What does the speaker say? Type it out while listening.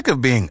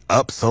of being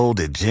upsold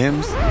at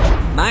gyms?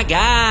 My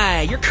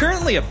guy, you're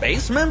currently a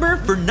base member?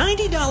 For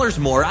 $90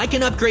 more, I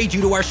can upgrade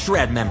you to our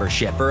Shred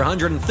membership. For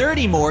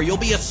 $130 more, you'll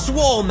be a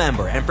Swole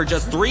member. And for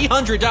just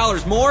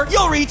 $300 more,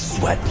 you'll reach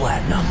Sweat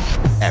Platinum.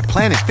 At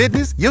Planet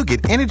Fitness, you'll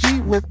get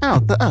energy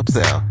without the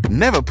upsell.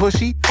 Never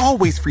pushy,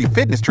 always free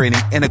fitness training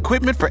and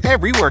equipment for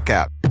every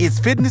workout. It's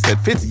fitness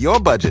that fits your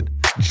budget.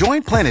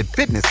 Join Planet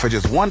Fitness for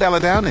just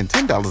 $1 down and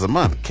 $10 a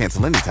month.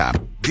 Cancel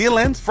anytime. Deal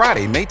ends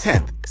Friday, May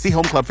 10th. See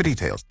Home Club for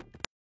details.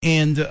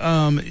 And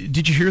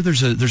did you hear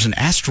there's an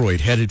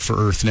asteroid headed for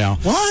Earth now?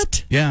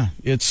 What? Yeah,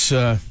 it's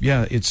not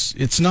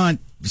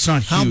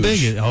huge. How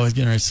big? I was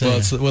gonna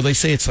say. Well, they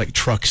say it's like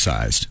truck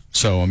sized.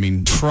 So I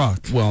mean,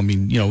 truck. Well, I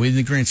mean, in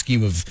the grand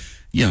scheme of,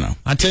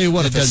 I tell you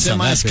what, if a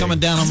semi's coming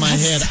down on my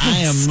head, I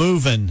am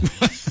moving.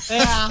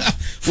 Yeah.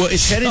 Well,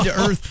 it's headed to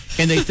Earth,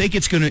 and they think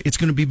it's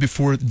gonna be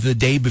before the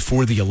day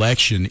before the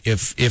election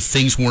if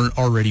things weren't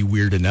already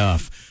weird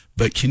enough.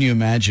 But can you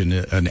imagine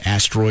an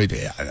asteroid?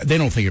 They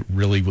don't think it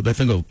really will. They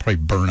think it'll probably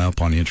burn up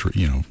on into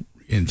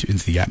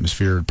the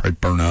atmosphere and probably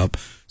burn up.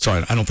 So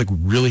I don't think we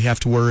really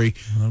have to worry.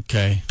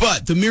 Okay.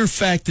 But the mere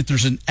fact that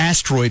there's an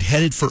asteroid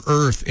headed for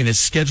Earth and is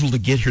scheduled to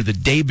get here the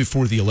day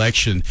before the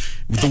election,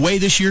 the way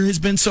this year has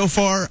been so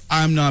far,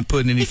 I'm not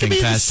putting anything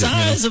past it. It could be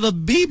the size of a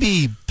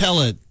BB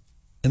pellet,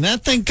 and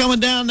that thing coming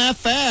down that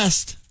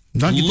fast.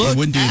 It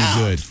wouldn't do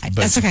any good.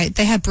 That's okay.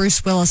 They had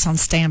Bruce Willis on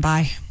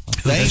standby.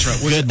 That's right.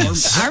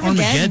 Goodness.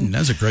 Armageddon. That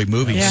was a great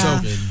movie.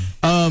 Yeah.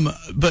 So,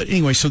 but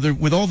anyway, so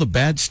with all the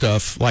bad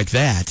stuff like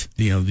that,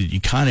 that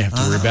you kind of have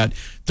to worry about.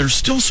 There's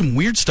still some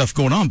weird stuff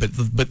going on, but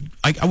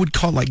I would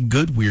call it like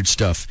good weird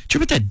stuff. Did you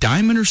hear about that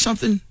diamond or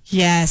something?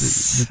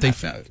 Yes. That they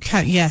found.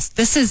 Yes.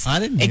 This is. I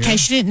didn't hear. In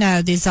case you didn't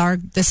know,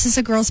 this is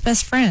a girl's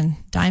best friend.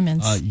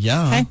 Diamonds.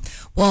 Yeah. Okay.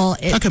 Well,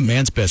 How come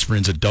man's best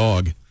friend's a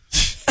dog?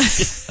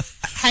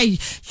 Hey,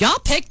 y'all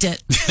picked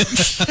it.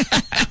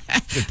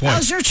 Good point. That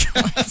was your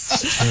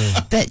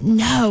choice. But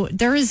no,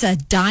 there is a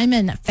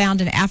diamond found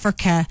in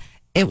Africa.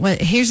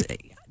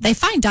 They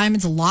find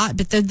diamonds a lot,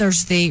 but then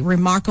there's the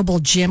remarkable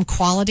gem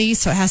quality.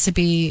 So it has to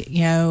be,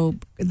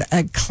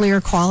 a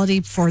clear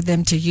quality for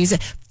them to use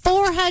it.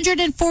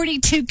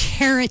 442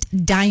 carat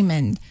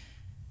diamond.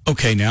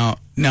 Okay, now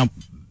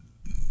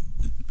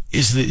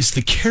is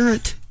the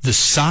carat the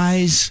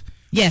size?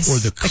 Yes, or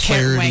the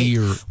clarity,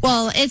 or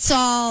it's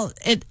all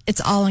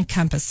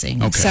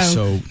encompassing. Okay,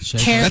 so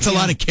that's a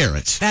lot of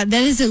carats. That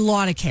is a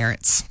lot of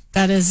carats.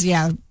 That is,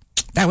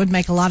 that would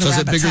make a lot of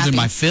rabbits happy. Is it bigger than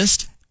my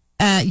fist?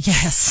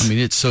 Yes. I mean,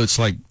 it's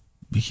like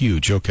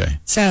huge. Okay.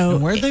 So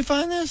where did they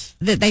find this?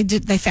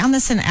 They found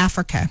this in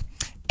Africa,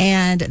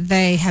 and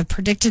they have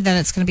predicted that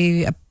it's going to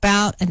be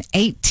about an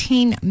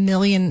 $18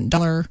 million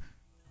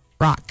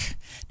rock.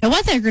 Now,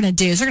 what they're going to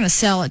do is they're going to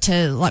sell it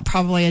to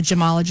probably a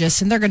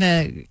gemologist, and they're going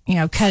to,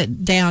 cut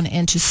it down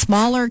into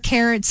smaller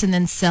carats and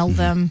then sell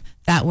them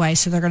that way.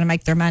 So they're going to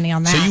make their money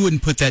on that. So you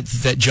wouldn't put that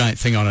giant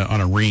thing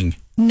on a ring?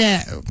 No.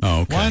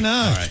 Oh, okay. Why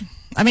not? All right.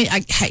 I mean,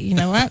 you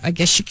know what? I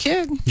guess you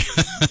could.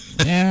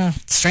 Yeah,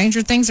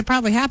 stranger things have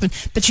probably happened.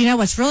 But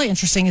what's really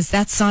interesting is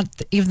that's not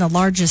even the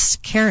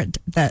largest carat,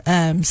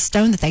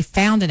 stone that they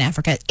found in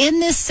Africa.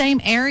 In this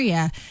same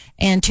area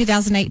in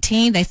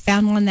 2018, they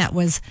found one that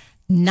was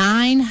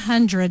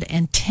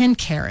 910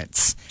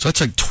 carats. So that's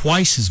like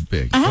twice as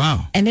big.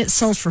 Wow. And it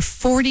sold for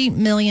 $40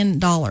 million.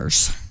 Dang.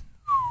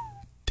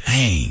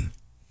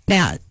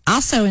 Now,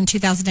 also in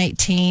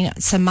 2018,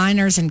 some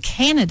miners in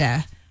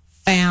Canada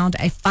found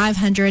a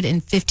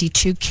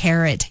 552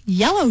 carat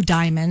yellow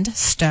diamond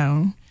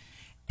stone.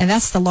 And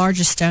that's the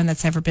largest stone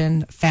that's ever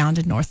been found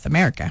in North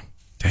America.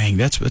 Dang,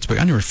 that's big.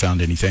 I never found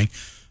anything.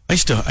 I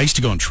used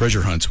to go on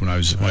treasure hunts when I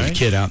was a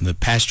kid out in the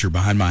pasture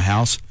behind my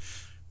house.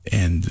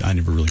 And I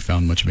never really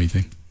found much of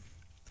anything.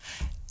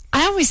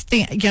 I always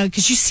think,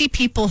 because you see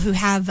people who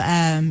have,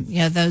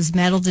 those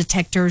metal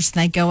detectors,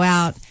 and they go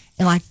out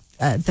in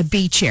the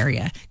beach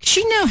area. Because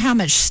you know how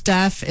much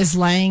stuff is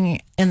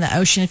laying in the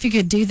ocean. If you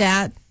could do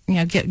that,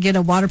 get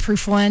a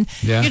waterproof one,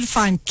 you'd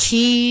find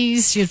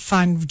keys, you'd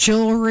find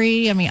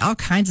jewelry. I mean, all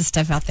kinds of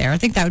stuff out there. I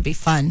think that would be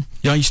fun.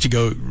 Yeah, I used to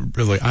go,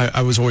 really,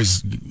 I was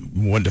always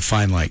wanting to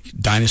find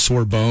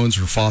dinosaur bones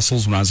or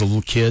fossils when I was a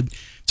little kid.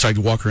 So I'd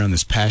walk around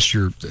this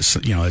pasture.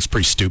 It's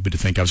pretty stupid to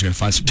think I was going to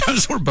find some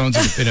dinosaur bones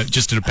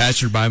just in a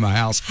pasture by my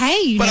house.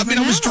 Hey, I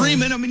was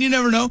dreaming. I mean, you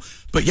never know.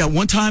 But yeah,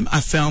 one time I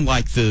found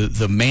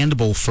the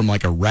mandible from a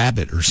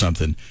rabbit or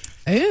something.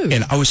 Ooh.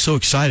 And I was so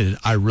excited.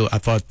 I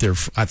thought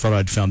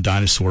I'd found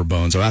dinosaur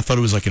bones. I thought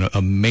it was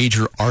a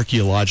major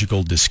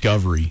archaeological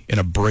discovery and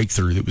a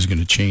breakthrough that was going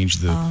to change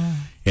the.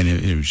 And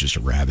it was just a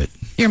rabbit.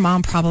 Your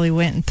mom probably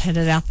went and put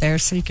it out there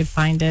so you could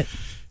find it.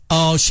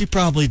 Oh, she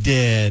probably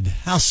did.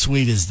 How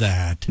sweet is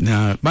that?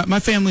 No, my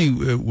family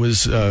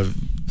was,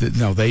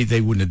 no, they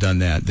wouldn't have done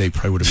that. They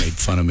probably would have made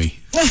fun of me.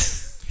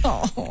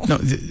 Oh. No,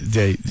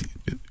 I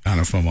don't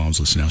know if my mom's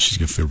listening now. She's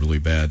going to feel really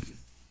bad.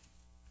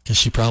 Because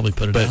she probably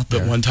put it out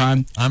there. But one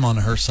time. I'm on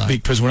her side.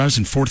 Because when I was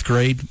in fourth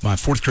grade, my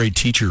fourth grade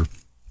teacher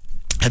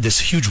had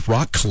this huge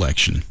rock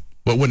collection.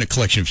 Well, it wasn't a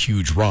collection of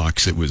huge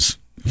rocks. It was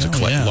It was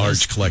a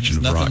large collection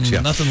of rocks.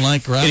 Yeah, nothing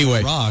like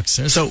rocks.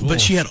 That's so cool. but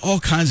she had all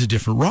kinds of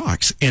different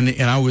rocks, and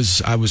I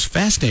was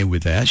fascinated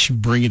with that.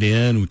 She'd bring it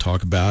in, we'd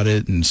talk about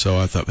it, and so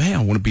I thought, hey,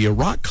 I want to be a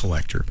rock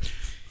collector.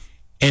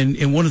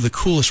 And one of the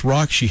coolest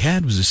rocks she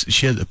had was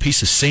she had a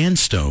piece of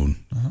sandstone,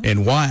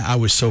 and why I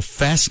was so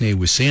fascinated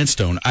with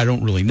sandstone, I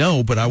don't really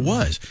know, but I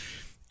was.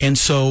 And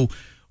so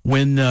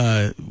when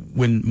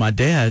my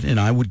dad and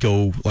I would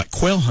go like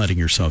quail hunting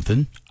or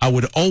something, I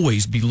would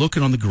always be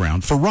looking on the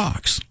ground for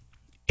rocks.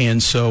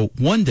 And so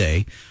one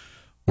day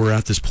we're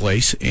at this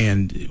place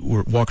and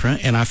we're walking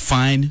around and I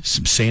find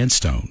some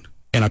sandstone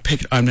and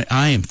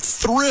I am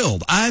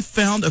thrilled. I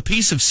found a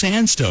piece of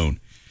sandstone.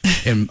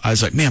 And I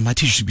was like, man, my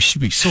teacher should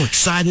be so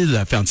excited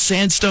that I found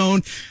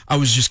sandstone. I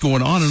was just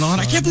going on and on.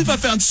 I can't believe I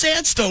found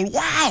sandstone.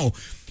 Wow.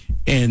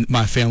 And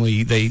my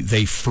family,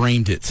 they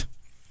framed it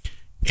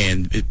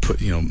and it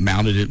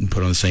mounted it and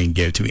put it on the thing and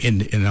gave it to me.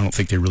 And I don't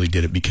think they really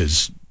did it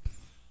because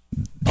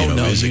it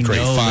was a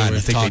great find. I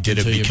think they did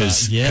it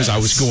because I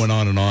was going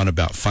on and on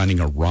about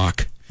finding a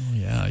rock. Oh,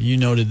 yeah.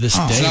 To this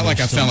day. It's not like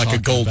I found like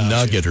a gold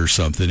nugget or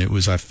something. It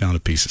was I found a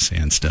piece of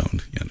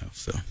sandstone,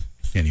 so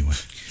anyway.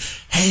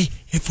 Hey,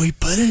 if we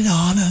put it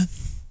on a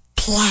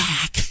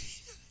plaque,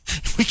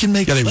 we can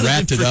make they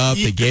wrapped it up.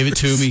 They gave it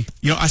to me.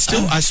 I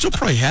still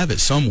probably have it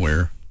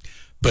somewhere.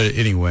 But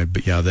anyway,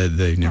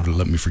 they never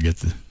let me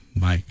forget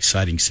my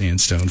exciting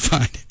sandstone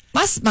find.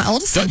 My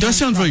oldest son. Do I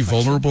sound very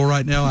vulnerable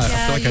right now? I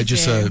feel like I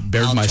just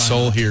bared my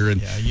soul here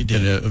in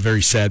a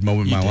very sad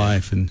moment in my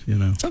life, and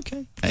it's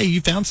okay. Hey,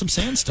 you found some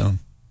sandstone.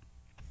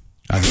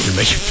 I think you're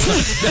making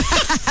fun.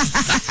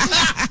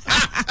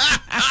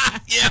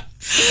 Yeah,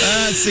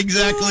 that's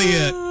exactly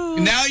it.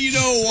 Now you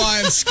know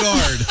why I'm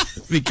scarred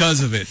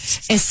because of it.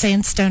 Is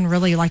sandstone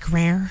really like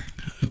rare?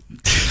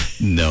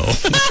 No.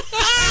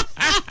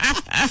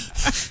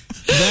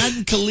 That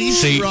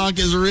Khaleesi rock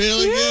is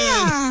really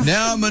good.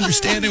 Now I'm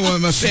understanding why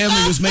my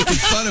family was making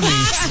fun of me.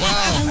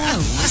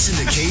 Wow. Listen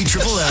to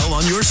KLLL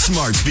on your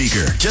smart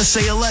speaker. Just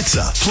say,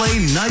 Alexa,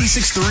 play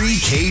 96.3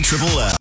 KLLL.